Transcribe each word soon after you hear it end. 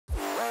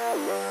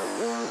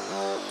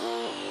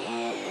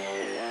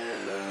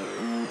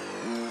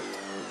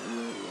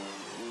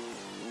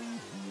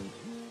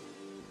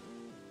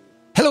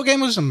Hello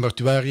gamers, I'm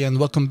Mortuary and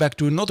welcome back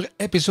to another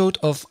episode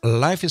of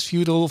Life is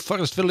Feudal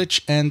Forest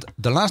Village. And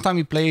the last time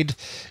we played,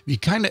 we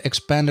kind of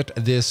expanded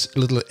this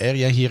little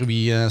area here.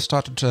 We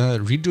started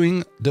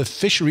redoing the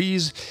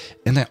fisheries,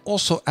 and I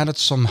also added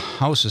some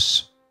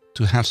houses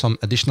to have some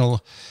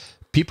additional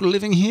people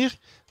living here.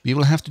 We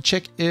will have to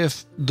check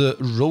if the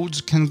roads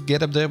can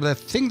get up there, but I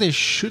think they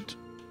should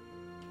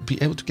be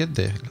able to get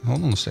there.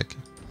 Hold on a sec.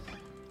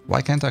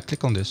 Why can't I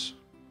click on this?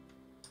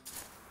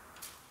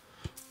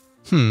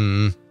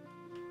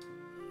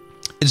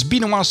 It's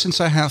been a while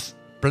since I have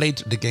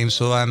played the game,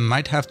 so I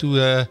might have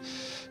to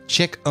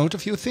check out a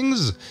few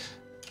things.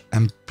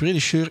 I'm pretty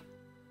sure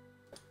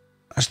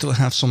I still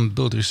have some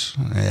builders.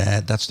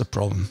 Yeah, that's the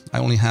problem. I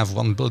only have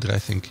one builder, I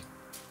think.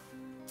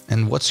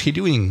 And what's he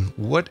doing?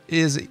 What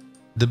is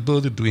the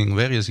builder doing?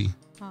 Where is he?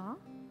 Huh?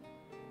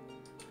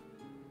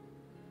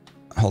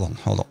 Hold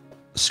on.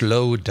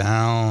 Slow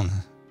down.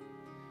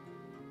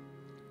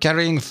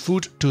 Carrying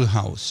food to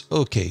house.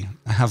 Okay,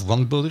 I have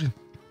one builder.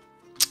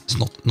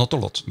 It's not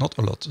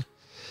a lot.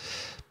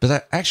 But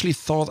I actually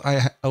thought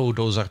oh,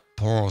 those are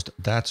paused.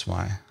 That's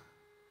why.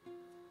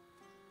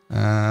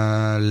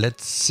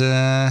 Let's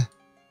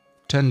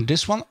turn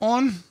this one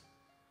on.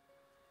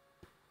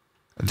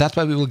 That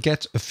way we will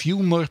get a few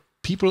more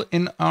people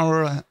in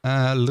our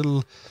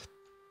little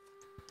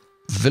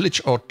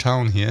village or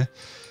town here.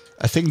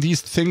 I think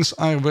these things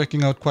are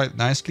working out quite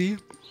nicely.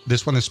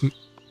 This one is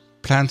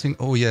planting.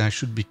 Oh yeah, I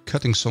should be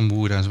cutting some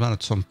wood as well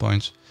at some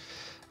point.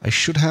 I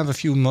should have a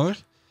few more.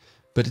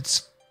 But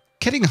it's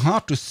getting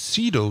hard to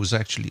see those,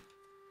 actually.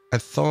 I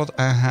thought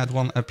I had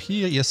one up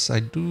here. Yes,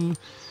 I do.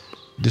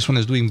 This one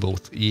is doing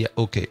both. Yeah,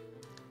 okay.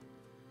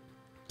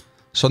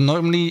 So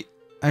normally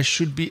I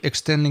should be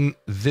extending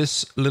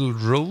this little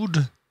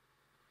road.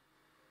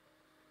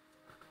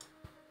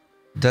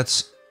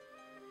 That's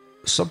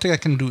something I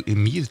can do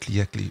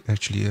immediately,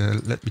 actually.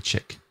 Let me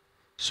check.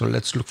 So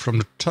let's look from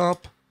the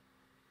top.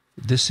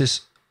 This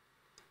is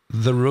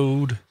the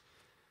road.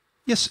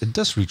 Yes, it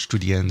does reach to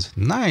the end.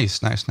 Nice.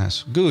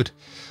 Good.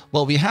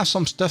 Well, we have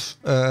some stuff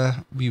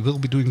we will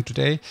be doing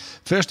today.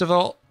 First of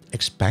all,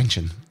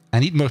 expansion. I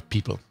need more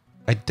people.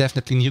 I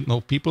definitely need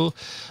more people.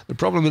 The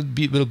problem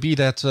will be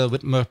that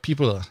with more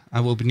people, I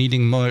will be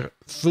needing more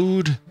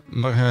food,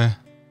 more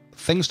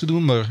things to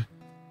do, more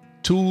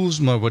tools,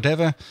 more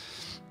whatever.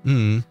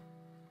 And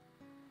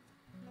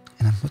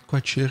I'm not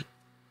quite sure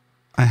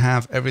I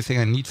have everything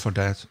I need for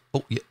that.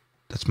 Oh, yeah,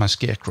 that's my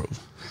scarecrow.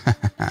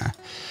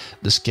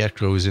 The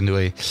scarecrow is in the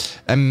way.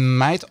 I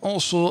might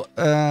also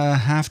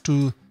have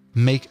to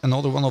make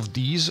another one of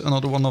these,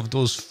 another one of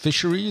those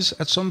fisheries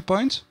at some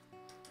point.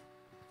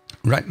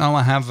 Right now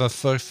I have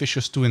fur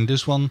fishers, 2 in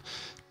this one,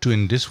 2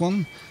 in this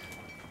one.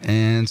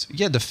 And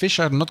yeah, the fish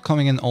are not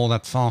coming in all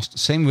that fast.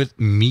 Same with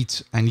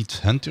meat. I need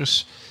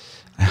hunters.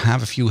 I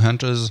have a few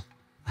hunters.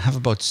 I have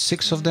about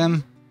 6 of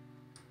them.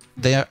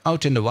 They are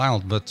out in the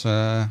wild, but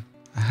I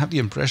have the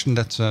impression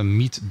that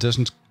meat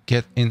doesn't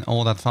get in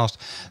all that fast.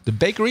 The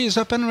bakery is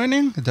up and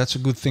running. That's a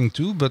good thing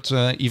too, but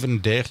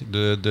even there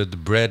the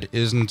bread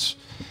isn't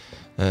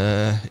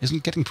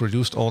getting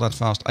produced all that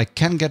fast. I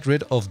can get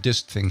rid of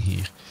this thing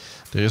here.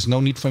 There is no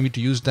need for me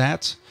to use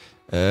that.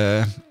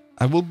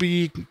 I will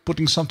be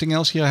putting something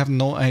else here. I have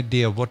no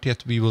idea what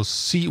yet. We will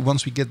see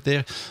once we get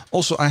there.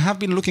 Also, I have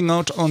been looking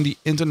out on the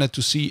internet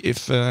to see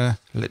if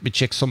let me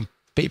check some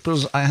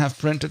papers I have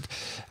printed.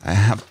 I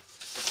have,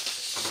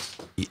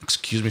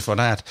 excuse me for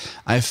that.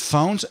 I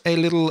found a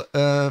little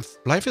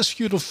Life is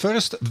Feudal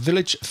Forest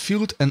Village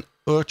Field and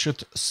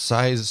Orchard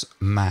size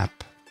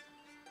map.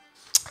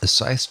 A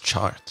size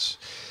chart.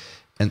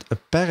 And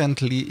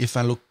apparently, if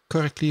I look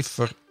correctly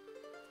for...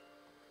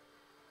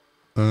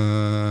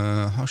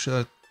 how should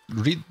I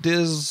read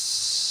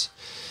this?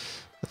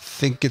 I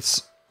think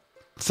it's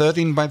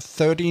 13 by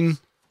 13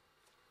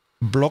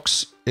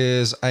 blocks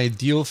is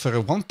ideal for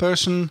a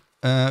 1-person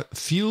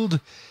field.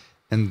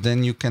 And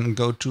then you can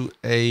go to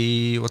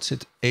a, what's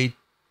it,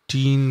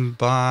 18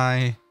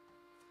 by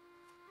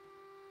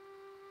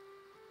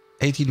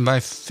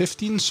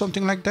 15,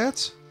 something like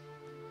that.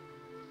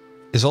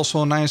 Is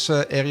also a nice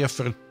area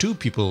for 2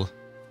 people.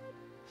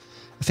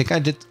 I think I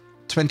did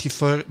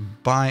 24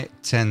 by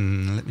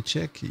 10. Let me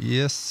check.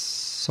 Yes,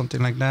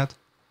 something like that.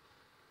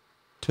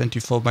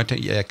 24 by 10.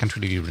 Yeah, I can't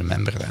really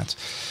remember that.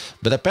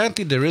 But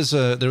apparently there is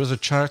a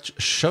chart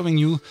showing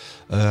you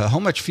how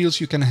much fields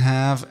you can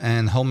have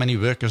and how many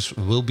workers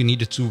will be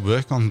needed to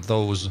work on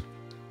those.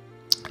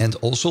 And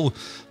also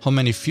how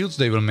many fields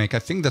they will make. I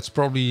think that's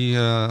probably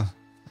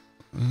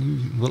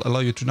will allow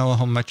you to know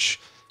how much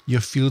your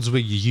fields will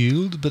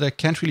yield, but I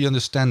can't really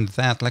understand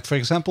that. Like, for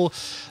example,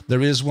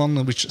 there is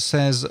one which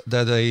says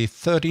that a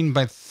 13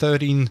 by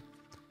 13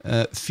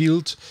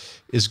 field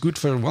is good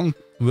for 1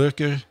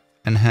 worker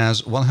and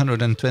has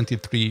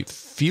 123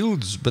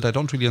 fields, but I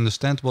don't really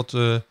understand what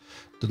the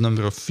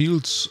number of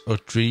fields or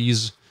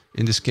trees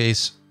in this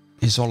case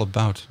is all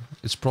about.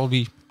 It's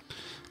probably,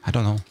 I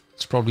don't know,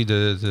 it's probably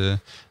the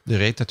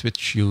rate at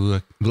which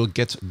you will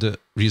get the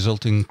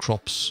resulting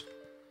crops.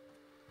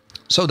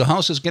 So the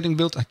house is getting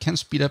built. I can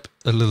speed up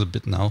a little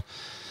bit now.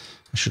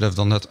 I should have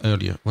done that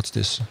earlier. What's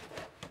this?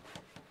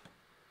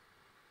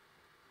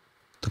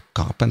 The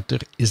carpenter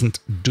isn't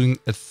doing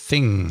a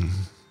thing.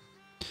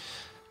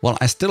 Well,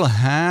 I still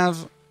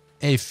have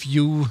a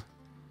few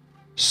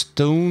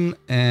stone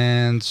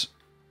and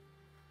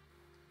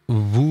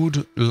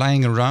wood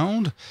lying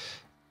around.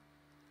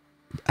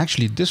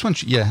 Actually, this one,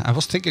 yeah, I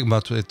was thinking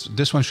about it.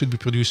 This one should be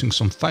producing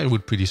some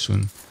firewood pretty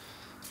soon.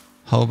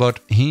 How about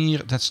here?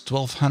 That's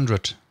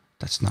 1200.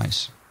 That's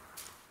nice.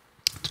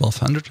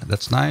 1200,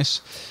 that's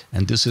nice.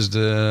 And this is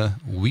the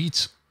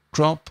wheat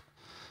crop,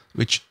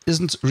 which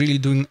isn't really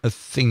doing a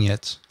thing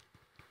yet.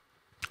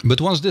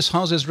 But once this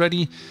house is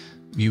ready,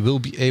 we will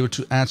be able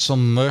to add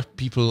some more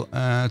people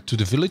to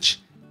the village.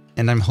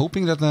 And I'm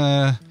hoping that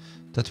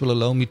that will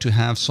allow me to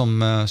have some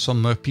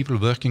more people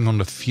working on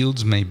the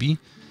fields, maybe.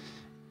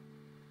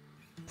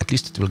 At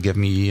least it will give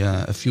me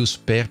a few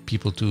spare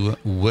people to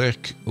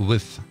work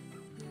with.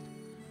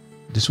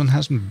 This one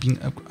hasn't been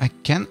I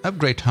can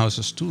upgrade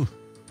houses too.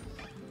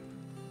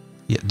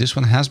 Yeah, this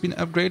one has been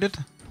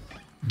upgraded.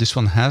 This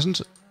one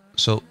hasn't.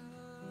 So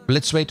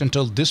let's wait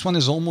until this one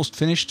is almost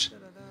finished.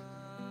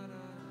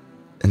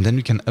 And then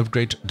we can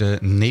upgrade the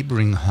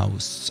neighboring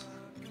house.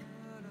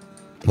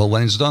 Well,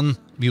 when it's done,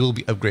 we will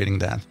be upgrading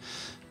that.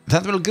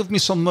 That will give me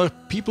some more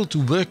people to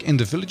work in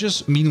the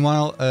villages.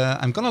 Meanwhile,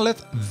 I'm gonna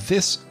let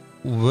this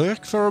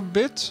work for a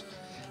bit.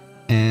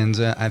 And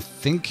I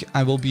think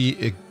I will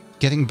be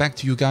getting back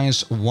to you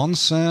guys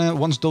once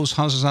those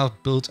houses are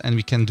built and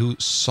we can do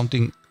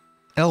something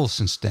else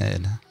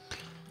instead.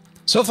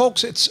 So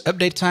folks, it's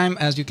update time.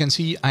 As you can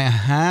see, I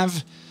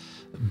have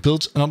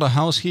built another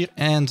house here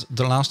and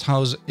the last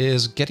house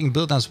is getting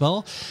built as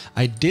well.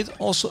 I did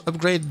also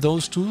upgrade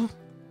those two.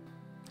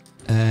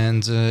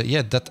 And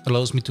yeah, that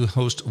allows me to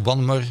host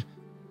one more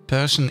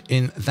person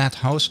in that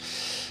house.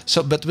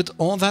 So, but with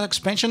all that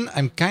expansion,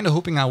 I'm kind of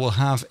hoping I will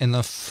have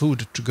enough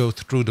food to go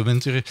through the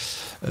winter.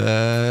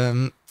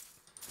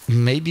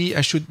 Maybe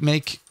I should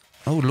make...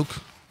 Oh, look.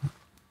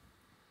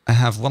 I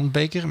have one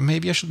baker.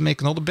 Maybe I should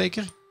make another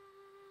baker.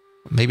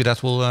 Maybe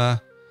that will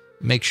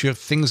make sure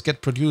things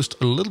get produced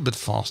a little bit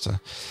faster.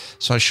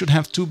 So I should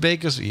have 2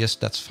 bakers. Yes,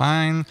 that's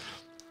fine.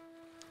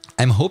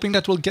 I'm hoping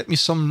that will get me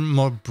some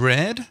more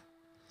bread.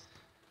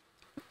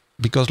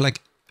 Because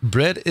like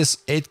bread is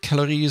 8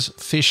 calories,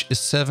 fish is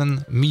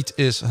 7, meat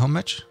is how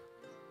much?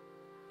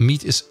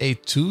 Meat is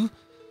 8 too.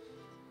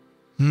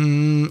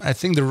 I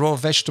think the raw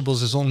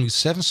vegetables is only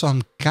 7, so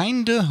I'm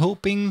kinda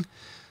hoping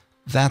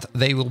that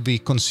they will be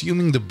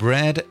consuming the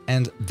bread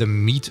and the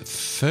meat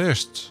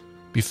first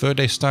before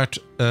they start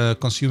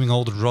consuming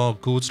all the raw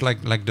goods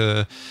like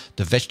the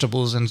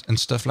vegetables and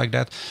stuff like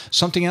that.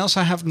 Something else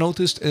I have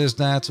noticed is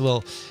that,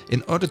 well,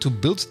 in order to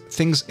build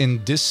things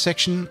in this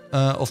section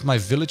of my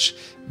village,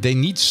 they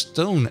need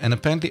stone, and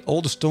apparently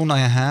all the stone I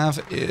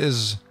have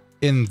is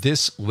in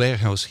this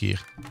warehouse here.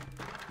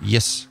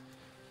 Yes.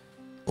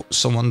 Oh,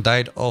 someone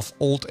died of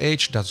old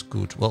age. That's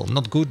good. Well,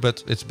 not good,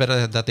 but it's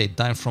better that they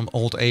die from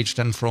old age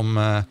than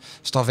from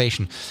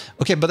starvation.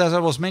 Okay, but as I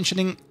was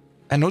mentioning,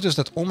 I noticed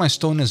that all my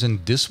stone is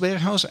in this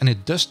warehouse, and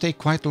it does take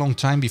quite a long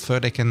time before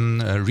they can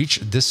reach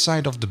this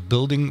side of the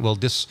building. Well,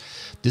 this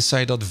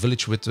side of the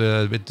village with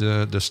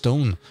the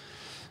stone.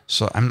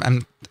 So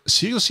I'm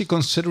seriously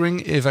considering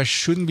if I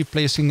shouldn't be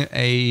placing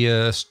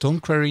a stone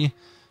quarry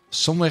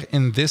somewhere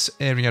in this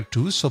area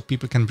too, so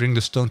people can bring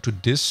the stone to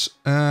this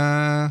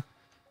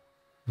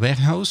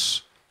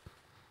warehouse.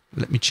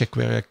 Let me check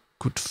where I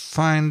could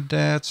find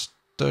that.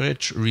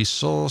 Storage,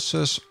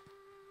 resources.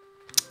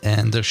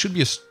 And there should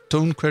be a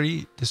stone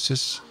quarry. This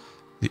is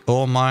the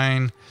ore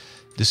mine.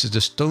 This is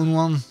the stone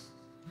one.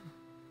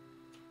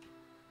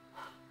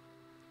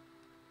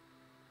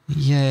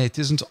 Yeah, it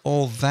isn't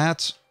all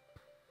that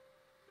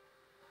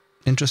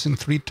interesting.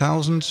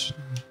 3,000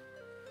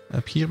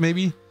 up here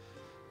maybe.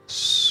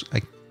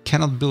 I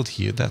cannot build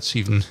here. That's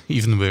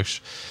even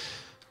worse.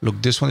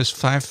 Look, this one is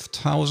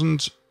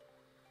 5,000.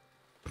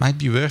 Might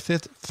be worth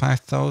it.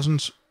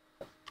 5,000.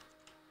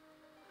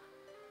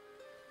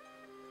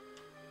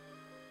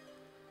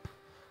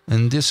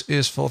 And this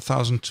is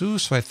 4,002.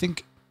 So I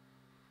think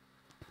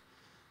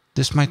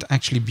this might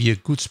actually be a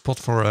good spot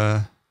for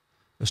a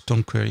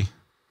stone quarry.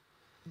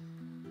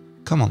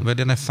 Come on, where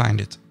did I find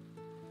it?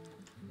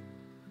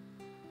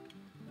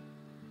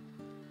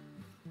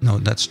 No,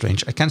 that's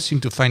strange. I can't seem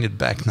to find it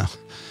back now.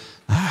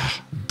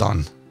 Ah,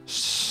 done.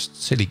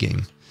 Silly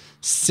game.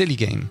 Silly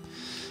game.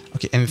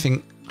 Okay,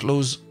 anything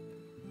close?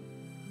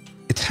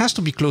 It has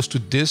to be close to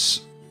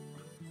this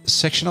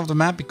section of the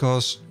map,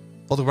 because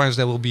otherwise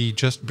they will be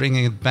just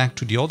bringing it back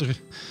to the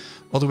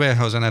other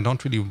warehouse, and I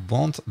don't really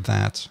want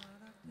that.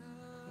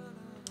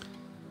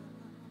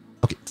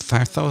 Okay,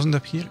 5,000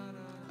 up here.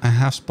 I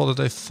have spotted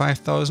a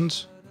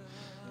 5,000.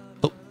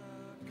 Oh,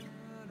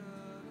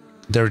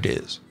 there it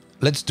is.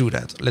 Let's do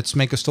that. Let's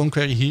make a stone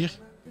quarry here.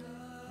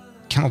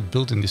 Cannot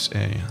build in this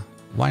area.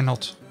 Why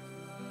not?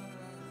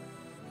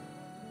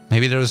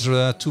 Maybe there's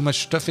too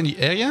much stuff in the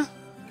area?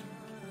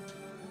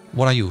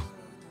 What are you?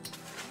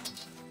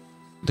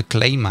 The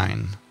clay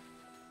mine.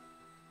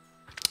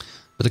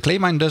 But the clay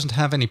mine doesn't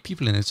have any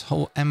people in it.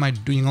 How am I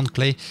doing on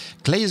clay?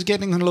 Clay is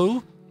getting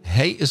low.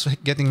 Hay is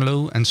getting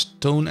low. And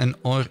stone and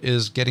ore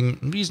is getting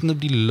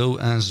reasonably low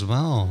as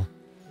well.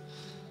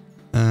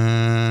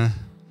 I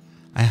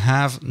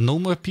have no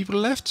more people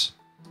left.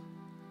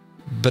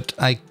 But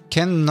I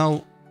can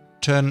now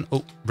turn...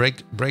 Oh,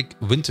 break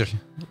winter.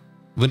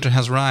 Winter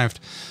has arrived.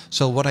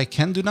 So what I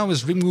can do now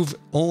is remove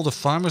all the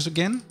farmers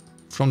again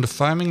from the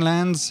farming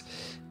lands.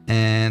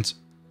 And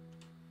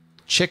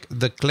check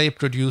the clay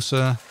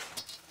producer.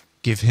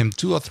 Give him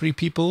 2 or 3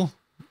 people.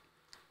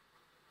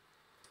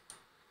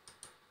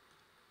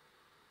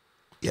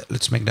 Yeah,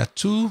 let's make that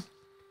 2.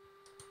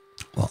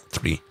 Well,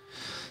 3.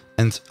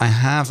 And I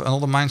have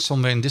another mine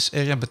somewhere in this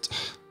area, but...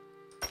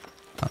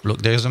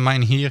 look, there's a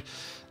mine here.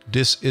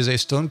 This is a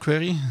stone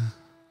quarry.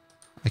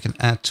 I can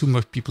add 2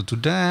 more people to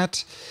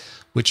that.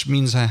 Which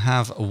means I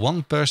have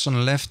 1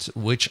 person left,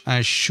 which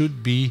I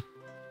should be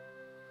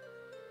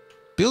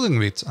building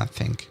with, I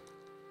think.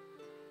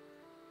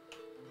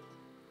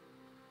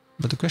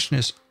 But the question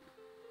is,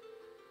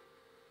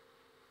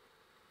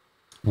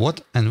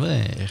 what and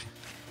where?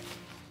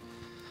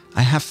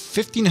 I have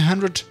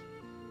 1500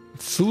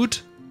 food,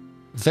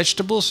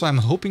 vegetables, so I'm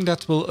hoping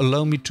that will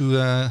allow me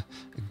to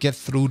get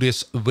through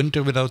this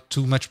winter without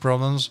too much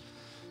problems.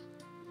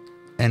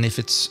 And if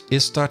it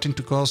is starting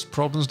to cause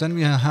problems, then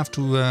we have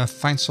to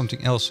find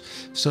something else.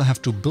 Still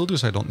have 2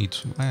 builders I don't need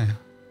to.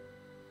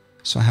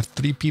 So I have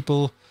 3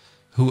 people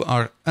who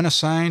are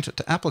unassigned.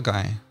 The apple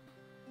guy,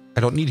 I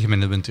don't need him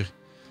in the winter.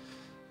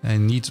 I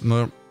need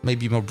more,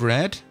 maybe more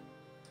bread.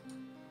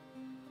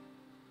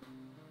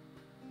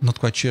 Not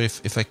quite sure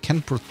if I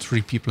can put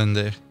 3 people in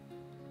there.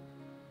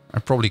 I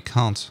probably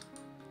can't.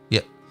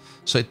 Yeah,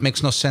 so it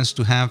makes no sense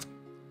to have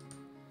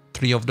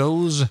 3 of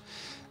those.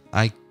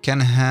 I can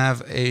have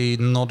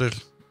another,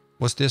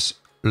 what's this,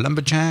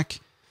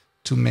 lumberjack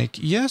to make,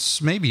 yes,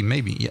 maybe,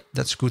 yeah,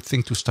 that's a good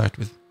thing to start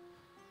with.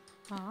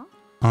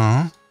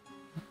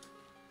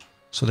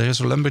 So there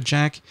is a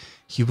lumberjack.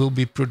 He will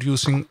be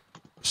producing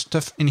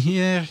stuff in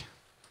here.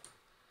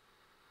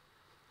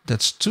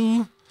 That's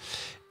 2.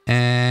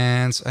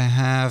 And I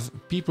have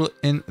people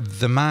in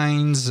the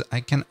mines.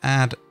 I can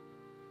add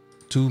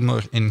 2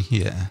 more in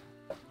here.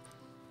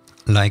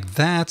 Like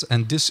that.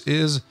 And this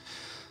is...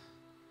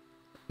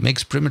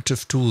 makes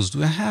primitive tools.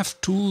 Do I have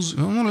tools?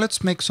 Oh,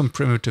 let's make some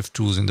primitive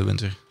tools in the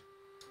winter.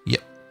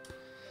 Yeah.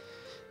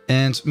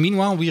 And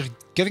meanwhile, we're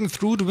getting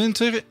through the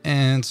winter.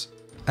 And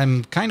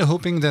I'm kind of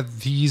hoping that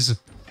these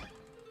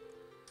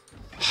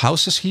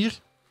houses here...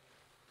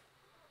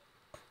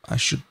 I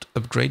should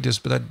upgrade this,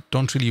 but I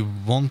don't really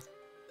want...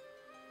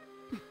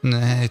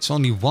 Nah, it's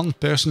only 1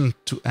 person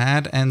to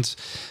add, and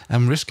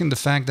I'm risking the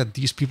fact that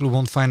these people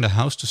won't find a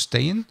house to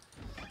stay in.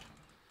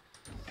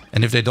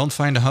 And if they don't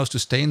find a house to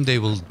stay in, they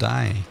will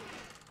die.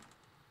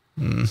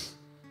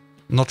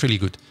 Not really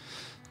good.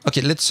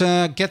 Okay, let's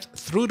get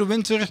through the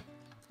winter,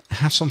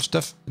 have some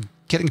stuff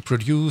getting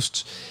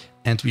produced,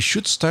 and we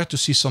should start to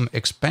see some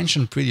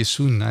expansion pretty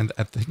soon. And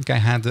I think I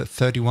had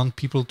 31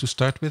 people to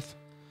start with.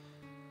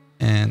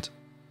 And...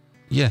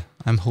 yeah,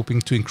 I'm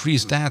hoping to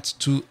increase that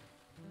to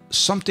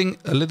something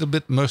a little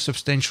bit more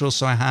substantial,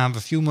 so I have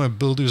a few more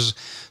builders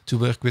to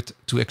work with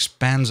to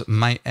expand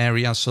my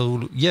area.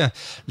 So yeah,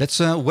 let's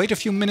wait a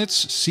few minutes,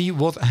 see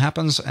what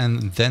happens,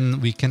 and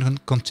then we can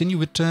continue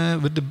with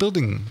the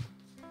building.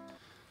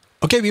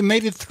 Okay, we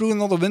made it through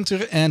another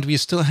winter and we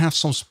still have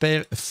some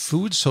spare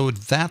food, so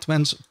that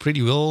went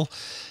pretty well.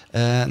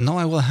 Now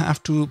I will have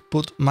to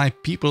put my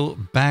people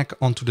back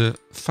onto the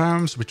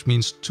farms, which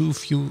means two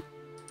fewer,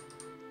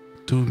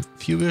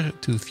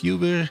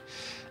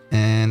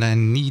 and I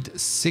need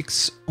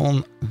 6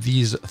 on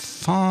these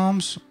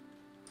farms.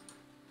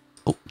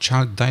 Oh,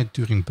 child died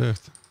during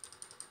birth.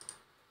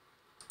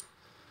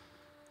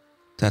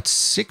 That's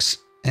 6,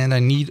 and I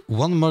need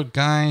 1 more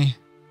guy.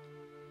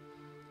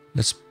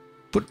 Let's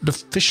put the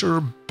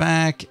fisher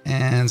back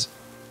and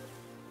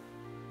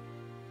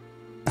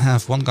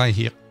have 1 guy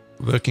here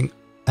working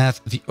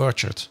at the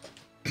orchard.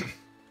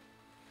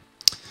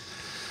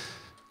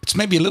 It's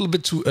maybe a little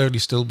bit too early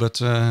still,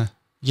 but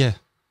yeah.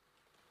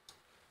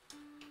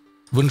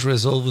 Winter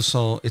is over,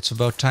 so it's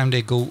about time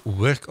they go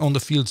work on the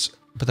fields.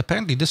 But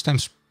apparently this time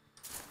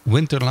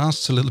winter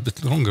lasts a little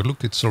bit longer.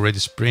 Look, it's already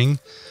spring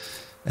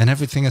and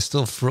everything is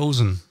still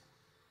frozen.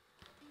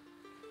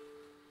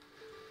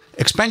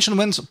 Expansion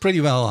went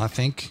pretty well, I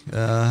think.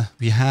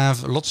 We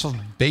have lots of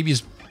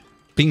babies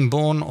being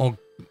born or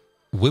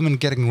women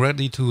getting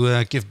ready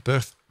to give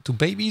birth to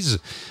babies.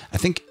 I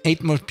think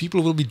 8 more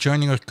people will be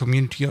joining our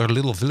community, our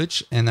little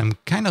village, and I'm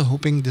kind of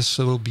hoping this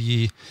will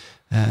be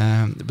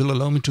will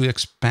allow me to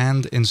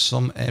expand in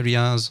some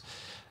areas.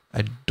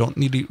 I don't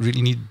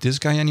really need this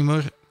guy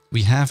anymore.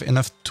 We have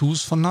enough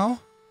tools for now,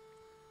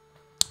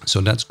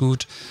 so that's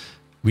good.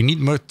 We need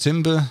more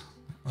timber,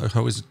 or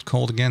how is it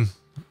called again?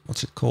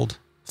 What's it called?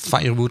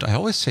 Firewood. I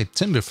always say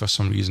timber for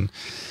some reason.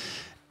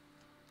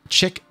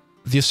 Check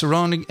the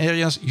surrounding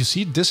areas. You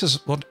see, this is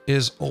what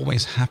is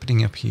always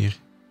happening up here.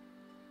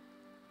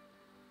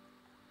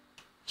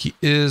 He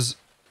is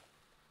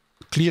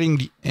clearing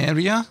the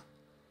area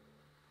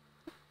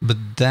But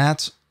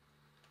that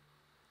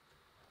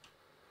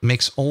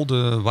makes all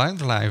the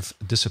wildlife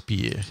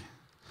disappear.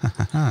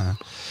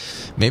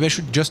 Maybe I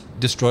should just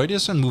destroy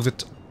this and move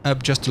it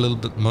up just a little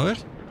bit more.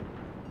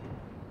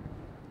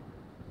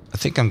 I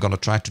think I'm gonna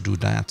try to do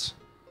that.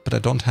 But I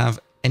don't have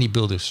any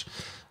builders.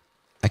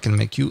 I can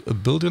make you a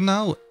builder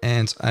now,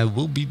 and I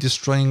will be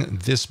destroying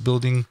this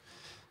building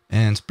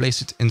and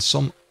place it in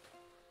some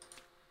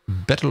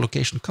better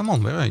location. Come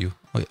on, where are you?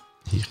 Oh yeah,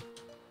 here.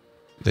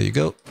 There you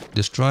go.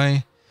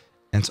 Destroy.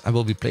 And I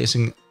will be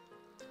placing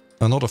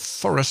another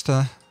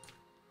forester.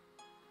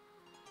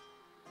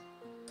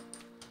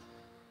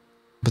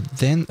 But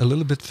then a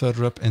little bit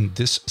further up in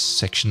this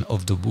section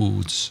of the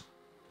woods.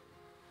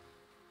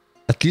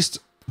 At least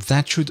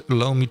that should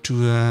allow me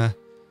to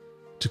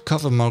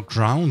cover more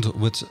ground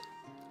with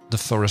the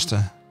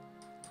forester.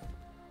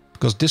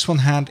 Because this one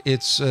had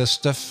its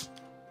stuff,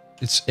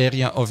 its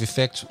area of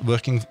effect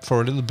working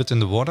for a little bit in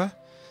the water.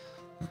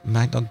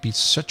 Might not be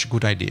such a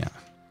good idea.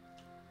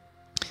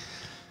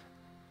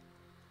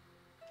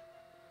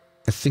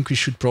 I think we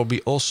should probably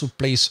also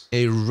place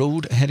a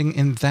road heading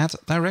in that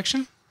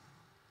direction.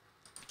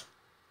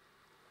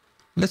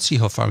 Let's see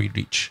how far we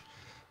reach.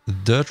 The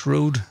dirt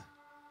road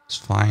is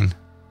fine.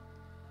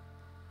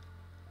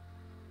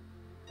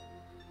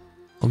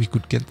 Oh, we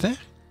could get there?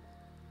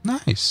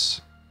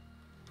 Nice.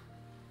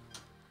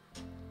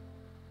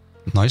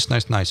 Nice,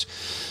 nice, nice.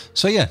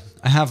 So yeah,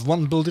 I have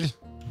one builder.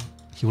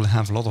 He will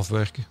have a lot of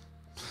work.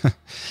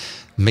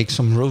 Make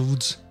some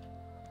roads.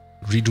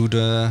 Redo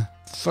the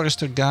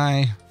forester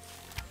guy.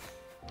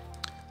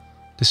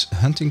 This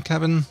hunting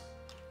cabin.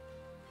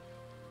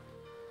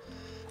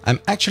 I'm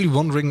actually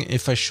wondering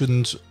if I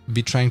shouldn't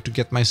be trying to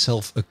get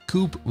myself a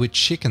coop with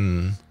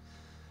chicken.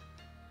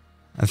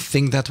 I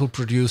think that will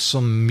produce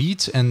some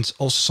meat and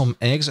also some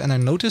eggs. And I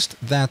noticed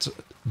that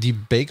the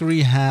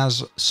bakery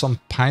has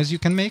some pies you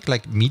can make,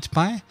 like meat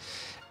pie.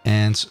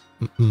 And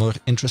more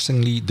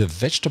interestingly, the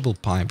vegetable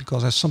pie,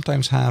 because I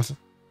sometimes have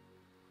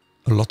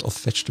a lot of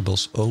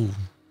vegetables. Oh,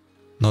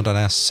 now that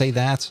I say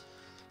that,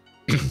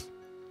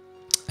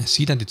 I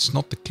see that it's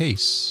not the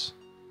case.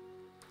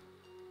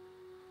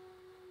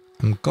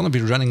 I'm gonna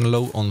be running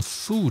low on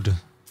food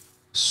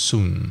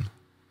soon-ish.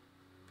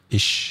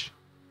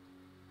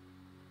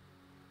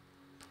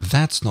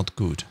 That's not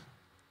good.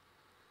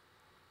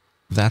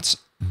 That's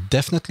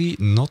definitely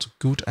not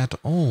good at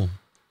all.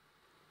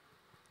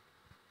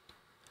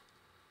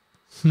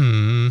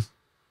 Well,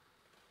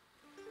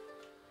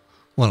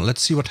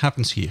 let's see what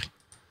happens here.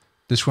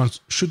 This one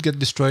should get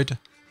destroyed.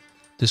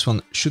 This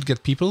one should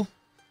get people.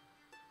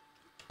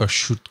 Or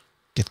should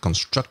get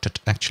constructed,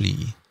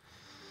 actually.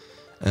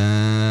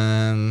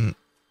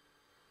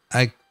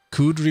 I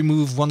could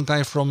remove one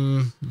guy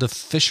from the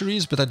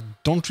fisheries, but I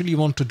don't really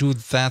want to do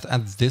that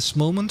at this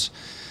moment.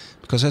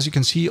 Because as you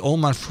can see, all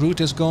my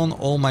fruit is gone,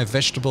 all my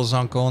vegetables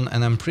are gone,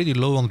 and I'm pretty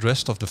low on the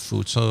rest of the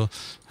food. So,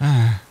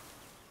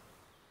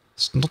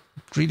 it's not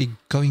really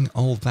going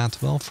all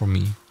that well for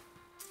me.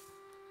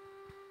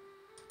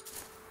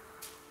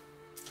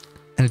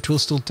 And it will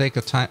still take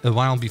a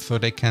while before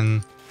they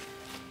can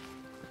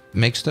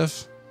make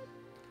stuff.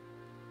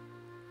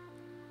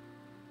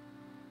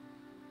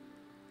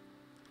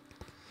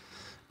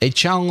 A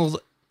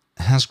child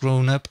has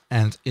grown up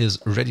and is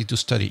ready to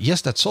study.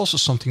 Yes, that's also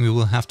something we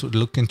will have to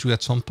look into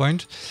at some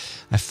point.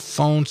 I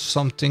found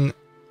something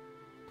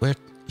where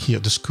here,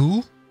 the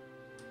school.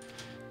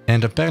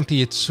 And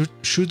apparently it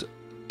should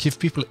give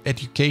people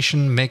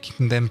education,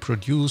 making them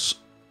produce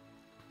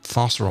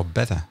faster or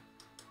better.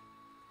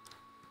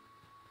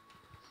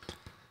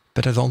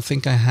 But I don't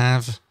think I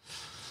have.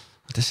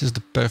 This is the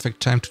perfect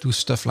time to do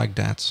stuff like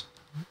that.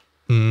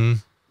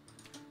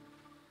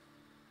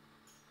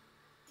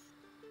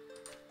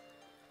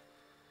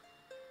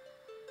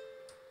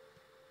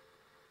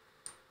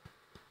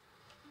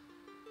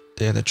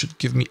 There, that should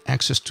give me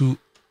access to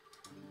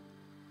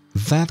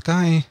that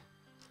guy.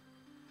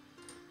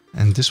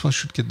 And this one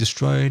should get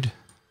destroyed.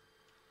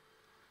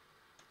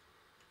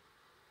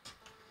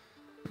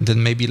 And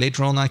then maybe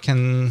later on I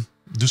can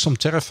do some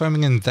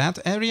terraforming in that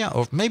area.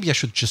 Or maybe I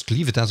should just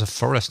leave it as a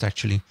forest,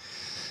 actually.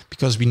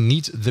 Because we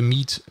need the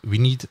meat. We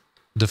need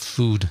the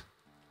food.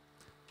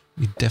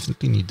 We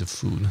definitely need the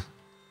food.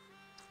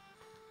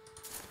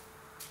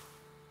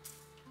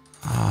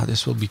 Ah,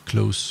 this will be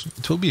close.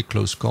 It will be a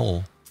close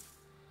call.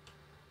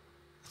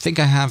 I think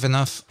I have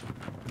enough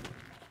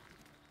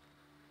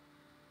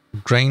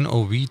grain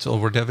or wheat or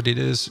whatever it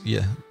is.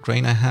 Yeah,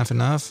 grain I have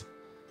enough.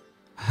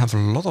 I have a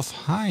lot of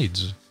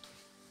hides.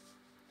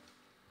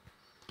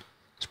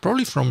 It's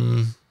probably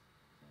from...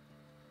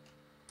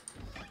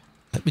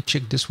 Let me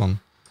check this one.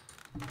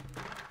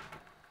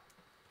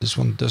 This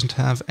one doesn't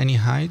have any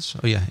hides.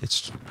 Oh yeah,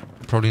 it's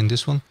probably in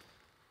this one.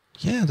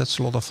 Yeah, that's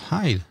a lot of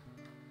hide.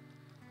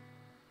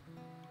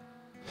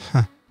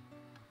 Huh.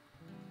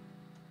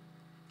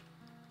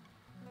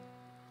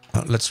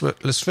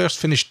 Let's first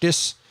finish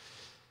this.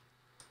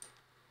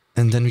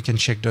 And then we can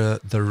check the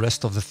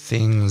rest of the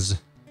things.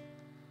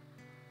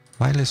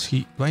 Why is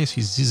he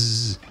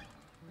zzz?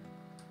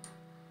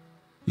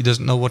 He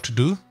doesn't know what to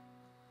do?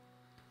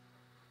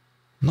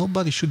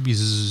 Nobody should be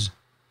zzz.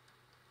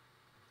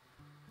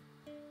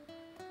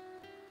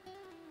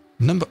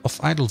 Number of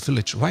idle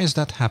village. Why is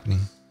that happening?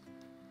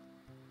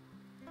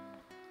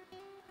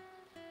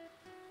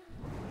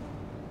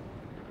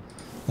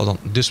 Hold on.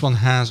 This one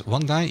has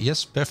one guy.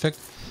 Yes, perfect.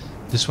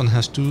 This one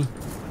has two.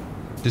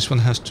 This one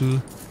has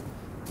two.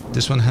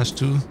 This one has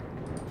two.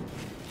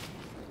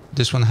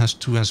 This one has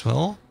two as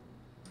well.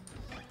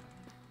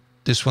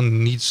 This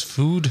one needs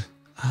food.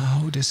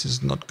 Oh, this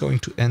is not going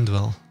to end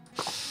well.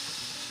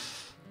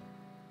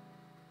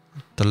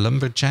 The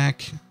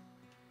lumberjack.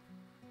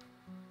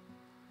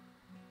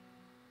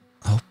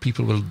 Oh,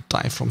 people will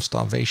die from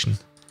starvation.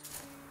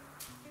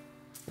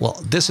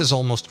 Well, this is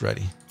almost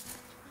ready.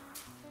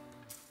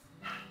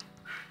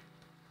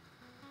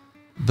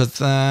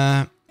 But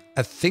I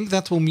think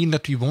that will mean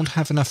that we won't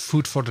have enough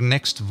food for the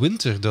next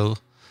winter, though.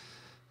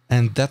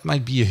 And that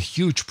might be a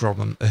huge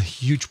problem. A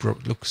huge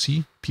problem. Look,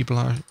 see? People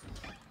are...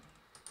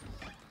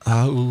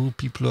 Oh,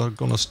 people are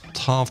gonna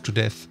starve to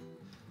death.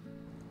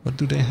 What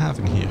do they have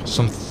in here?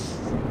 Some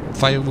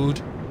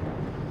firewood?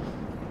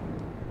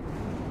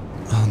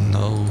 Oh,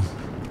 no.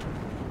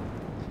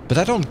 But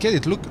I don't get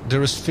it. Look,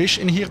 there is fish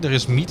in here. There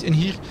is meat in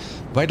here.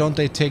 Why don't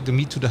they take the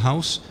meat to the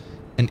house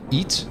and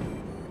eat?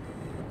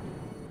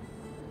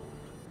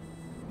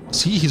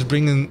 See, he's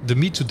bringing the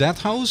meat to that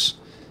house,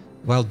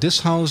 while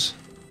this house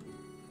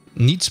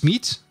needs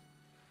meat.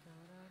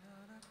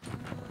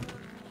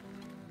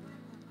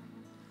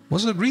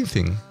 What's the green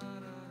thing?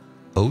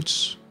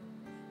 Oats.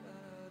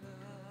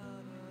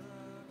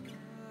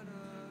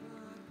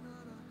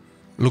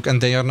 Look,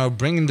 and they are now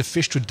bringing the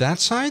fish to that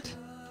side?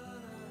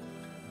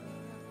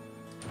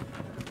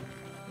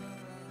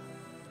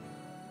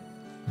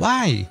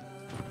 Why?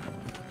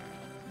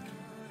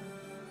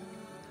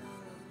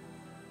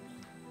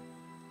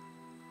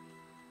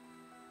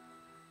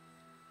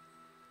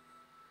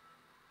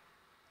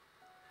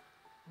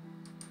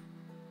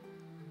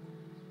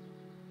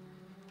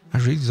 I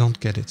really don't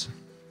get it.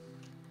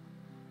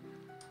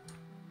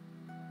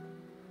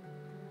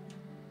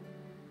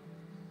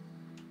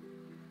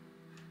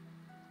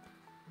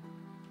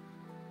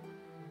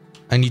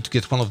 I need to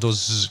get one of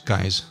those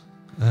guys.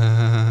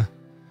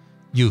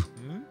 You.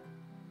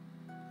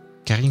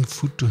 Carrying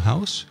food to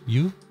house?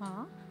 You?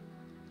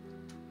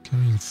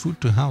 Carrying food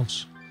to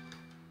house.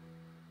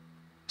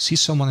 See,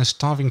 someone is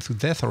starving to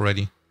death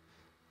already.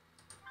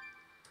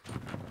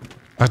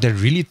 Are they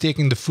really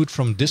taking the food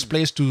from this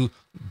place to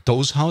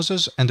those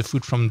houses and the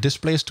food from this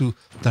place to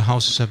the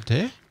houses up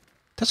there?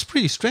 That's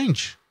pretty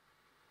strange.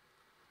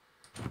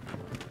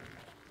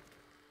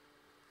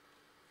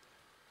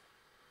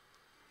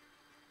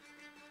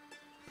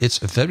 It's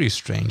very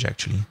strange,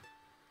 actually.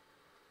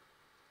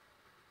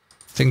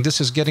 I think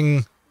this is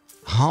getting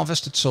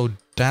harvested, so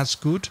that's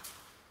good.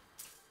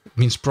 It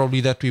means probably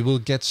that we will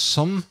get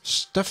some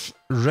stuff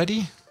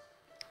ready.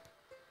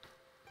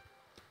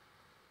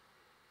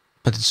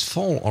 But it's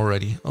fall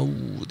already.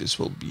 Oh, this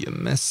will be a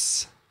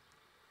mess.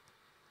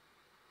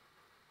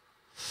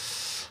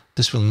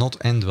 This will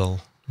not end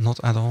well. Not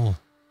at all.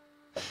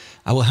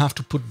 I will have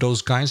to put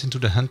those guys into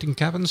the hunting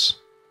cabins,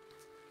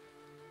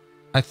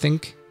 I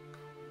think.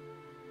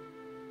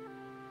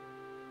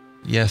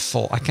 Yeah,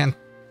 fall. I can't...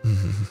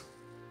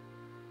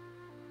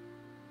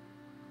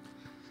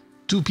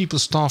 2 people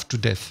starved to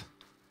death.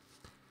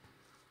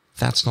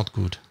 That's not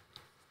good.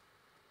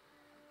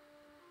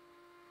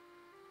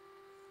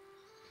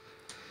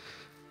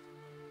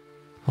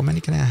 How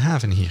many can I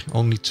have in here?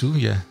 Only 2?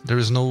 Yeah, there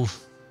is no...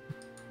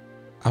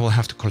 I will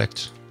have to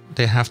collect.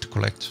 They have to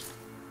collect.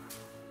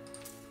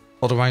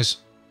 Otherwise,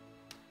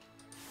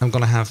 I'm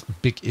gonna have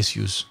big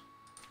issues.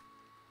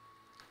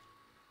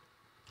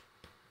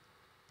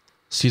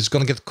 See, it's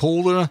gonna get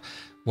colder.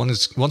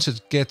 Once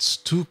it gets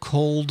too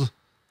cold,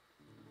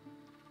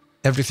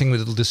 everything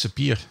will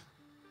disappear.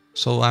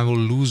 So I will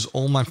lose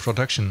all my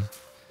production.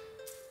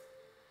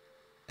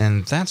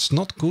 And that's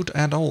not good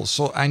at all.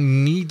 So I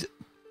need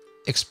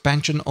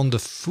expansion on the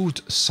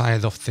food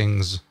side of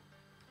things.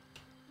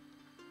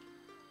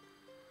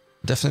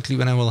 Definitely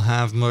when I will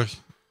have more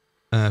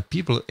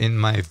people in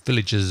my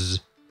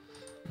villages.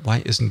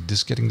 Why isn't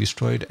this getting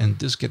destroyed and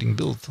this getting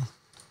built?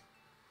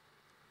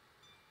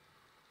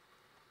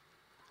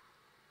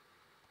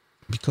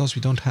 Because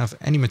we don't have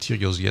any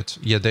materials yet.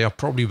 Yeah, they are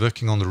probably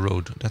working on the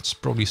road. That's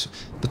probably...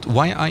 But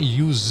why I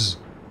use...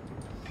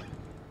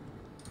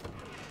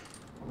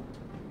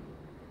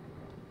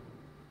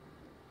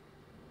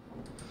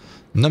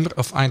 Number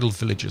of idle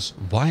villages.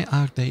 Why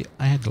are they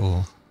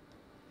idle?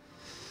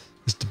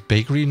 Is the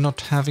bakery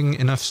not having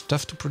enough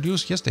stuff to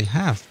produce? Yes, they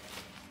have.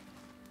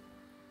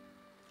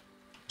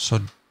 So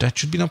that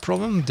should be no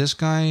problem. This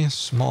guy,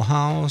 small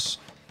house.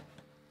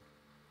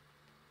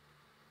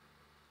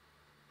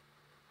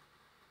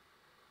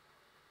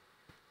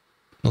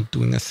 Not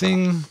doing a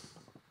thing.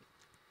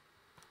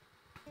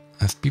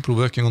 I have people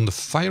working on the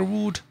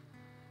firewood.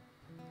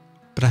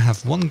 But I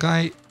have one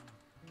guy.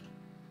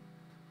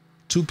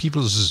 2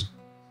 people.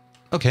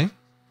 Okay.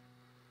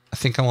 I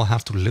think I will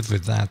have to live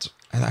with that.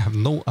 And I have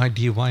no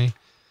idea why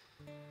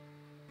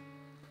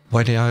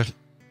they are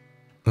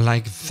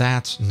like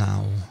that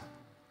now.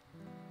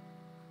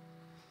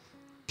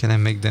 Can I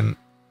make them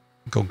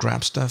go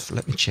grab stuff?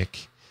 Let me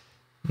check.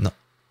 No.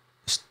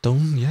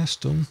 Stone? Yeah,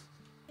 stone.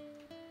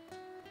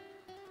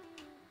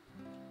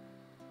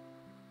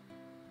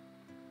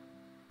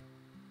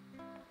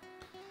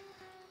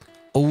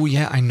 Oh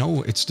yeah, I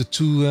know. It's the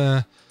two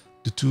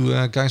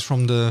guys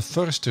from the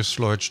Forester's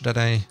Lodge that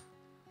I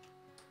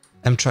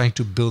am trying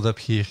to build up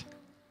here.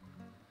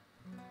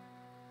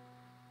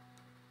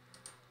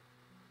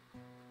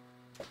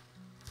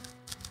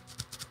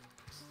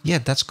 Yeah,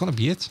 that's gonna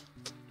be it.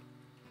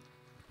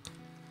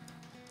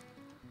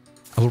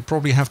 I will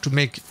probably have to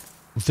make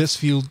this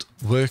field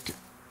work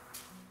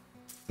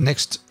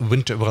next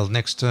winter, well,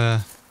 next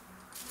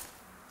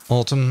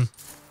autumn.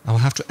 I will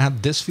have to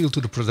add this field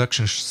to the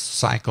production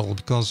cycle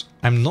because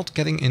I'm not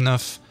getting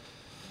enough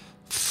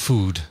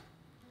food.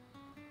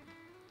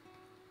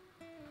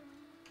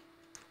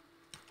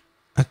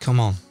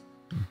 Come on,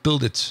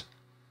 build it.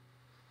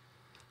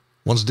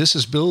 Once this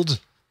is built,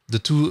 the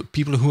two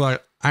people who are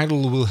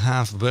idle will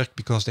have work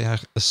because they are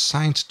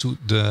assigned to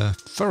the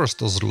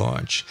Forester's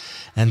Lodge.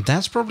 And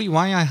that's probably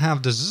why I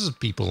have the Z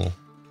people.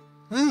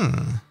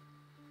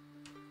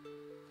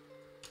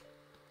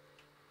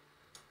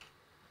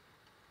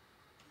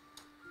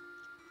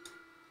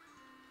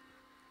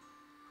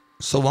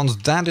 So once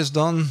that is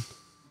done,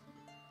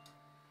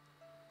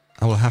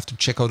 I will have to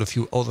check out a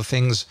few other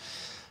things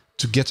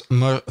to get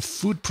more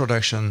food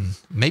production.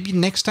 Maybe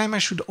next time I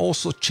should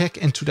also check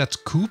into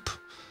that coop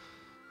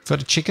for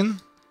the chicken.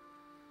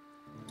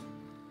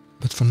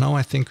 But for now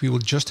I think we will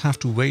just have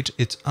to wait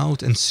it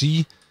out and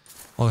see.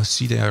 Oh, I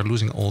see they are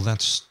losing all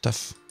that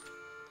stuff.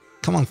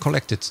 Come on,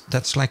 collect it.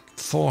 That's like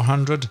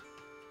 400.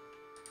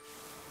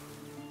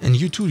 And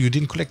you too, you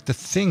didn't collect the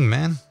thing,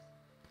 man.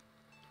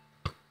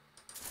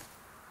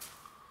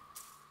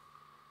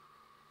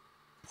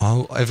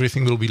 Oh,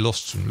 everything will be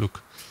lost soon.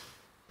 Look,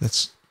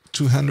 that's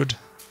 200,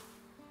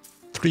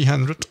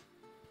 300.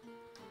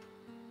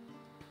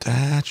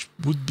 That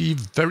would be a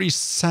very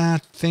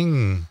sad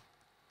thing.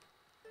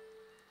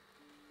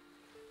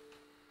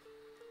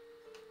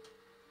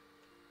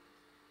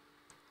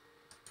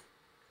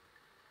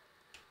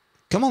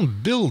 Come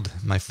on, build,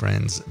 my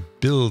friends,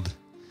 build.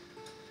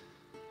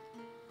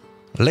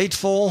 Late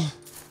fall,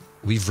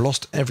 we've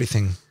lost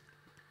everything.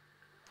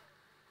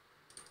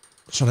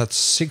 So that's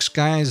 6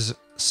 guys,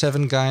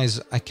 7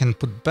 guys I can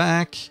put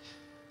back.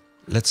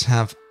 Let's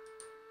have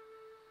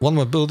one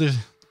more builder.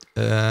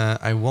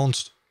 I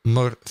want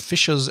more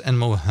fishers and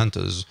more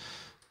hunters.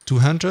 2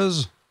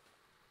 hunters.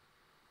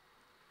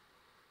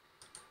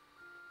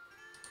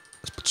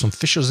 Let's put some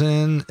fishers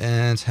in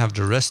and have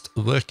the rest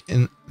work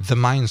in the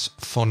mines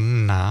for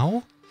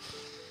now.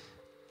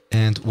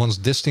 And once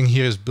this thing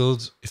here is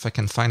built, if I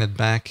can find it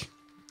back.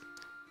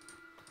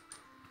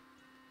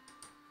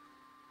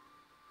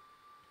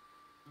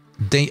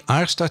 They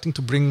are starting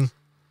to bring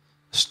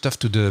stuff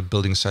to the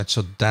building site,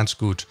 so that's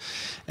good.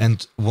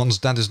 And once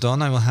that is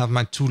done, I will have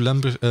my 2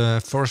 lumber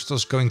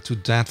foresters going to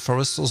that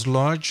Forester's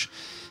Lodge.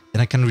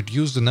 And I can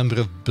reduce the number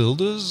of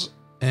builders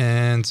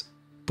and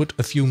put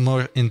a few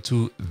more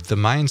into the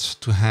mines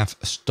to have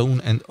stone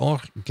and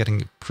ore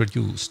getting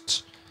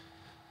produced.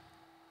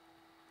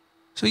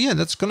 So yeah,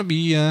 that's gonna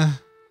be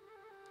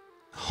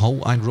how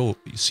I roll.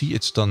 You see,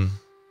 it's done.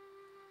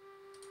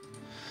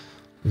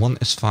 1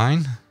 is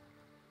fine.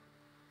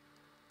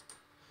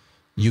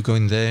 You go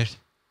in there.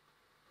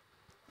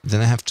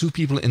 Then I have 2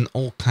 people in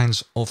all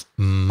kinds of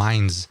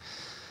mines.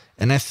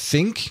 And I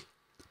think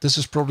this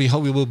is probably how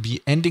we will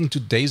be ending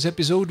today's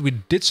episode. We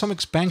did some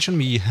expansion.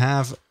 We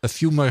have a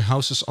few more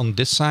houses on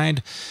this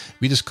side.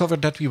 We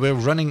discovered that we were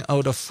running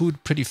out of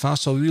food pretty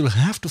fast, so we will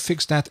have to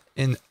fix that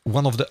in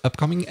one of the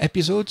upcoming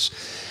episodes.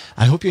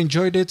 I hope you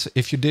enjoyed it.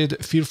 If you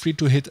did, feel free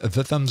to hit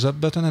the thumbs up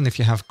button. And if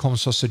you have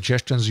comments or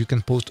suggestions, you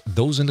can post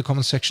those in the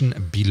comment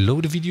section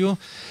below the video.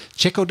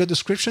 Check out the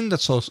description.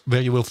 That's also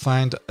where you will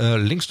find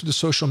links to the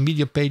social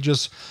media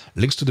pages,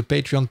 links to the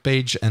Patreon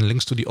page, and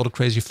links to the other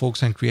crazy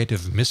folks and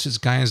creative Misfits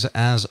guys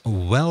as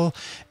well.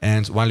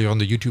 And while you're on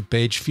the YouTube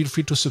page, feel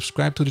free to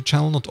subscribe to the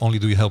channel. Not only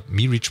do you help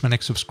me reach my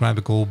next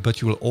subscriber goal,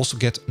 but you will also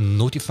get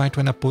notified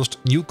when I post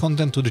new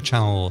content to the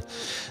channel.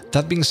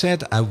 That being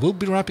said, I will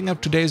be wrapping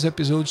up today's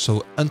episode,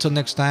 so until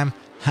next time,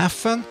 have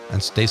fun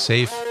and stay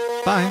safe.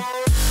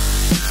 Bye!